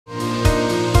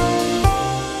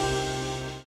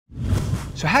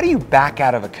So how do you back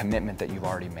out of a commitment that you've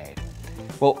already made?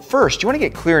 Well, first, you want to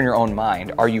get clear in your own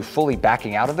mind. Are you fully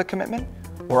backing out of the commitment,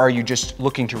 or are you just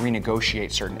looking to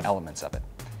renegotiate certain elements of it?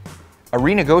 A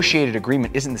renegotiated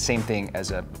agreement isn't the same thing as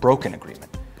a broken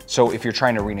agreement. So if you're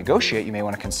trying to renegotiate, you may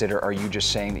want to consider, are you just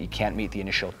saying that you can't meet the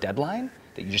initial deadline,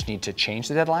 that you just need to change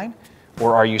the deadline?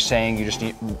 Or are you saying you just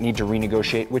need to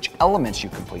renegotiate which elements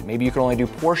you complete? Maybe you can only do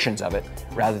portions of it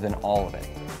rather than all of it.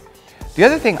 The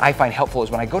other thing I find helpful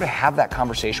is when I go to have that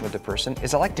conversation with the person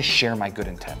is I like to share my good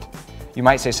intent. You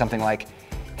might say something like,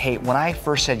 hey, when I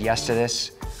first said yes to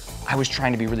this, I was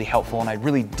trying to be really helpful and I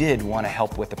really did want to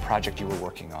help with the project you were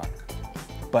working on.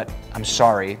 But I'm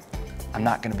sorry, I'm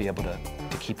not going to be able to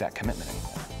keep that commitment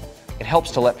anymore. It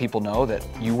helps to let people know that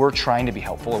you were trying to be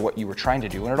helpful or what you were trying to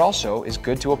do, and it also is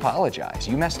good to apologize.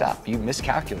 You messed up, you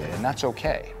miscalculated, and that's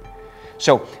okay.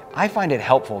 So I find it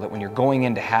helpful that when you're going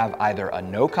in to have either a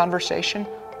no conversation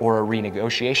or a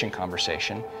renegotiation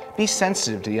conversation, be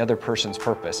sensitive to the other person's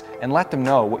purpose and let them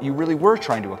know what you really were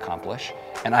trying to accomplish,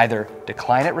 and either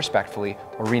decline it respectfully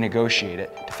or renegotiate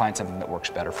it to find something that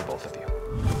works better for both of you.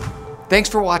 Thanks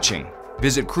for watching.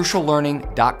 Visit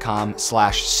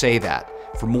cruciallearning.com/saythat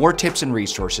for more tips and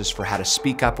resources for how to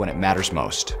speak up when it matters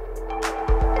most.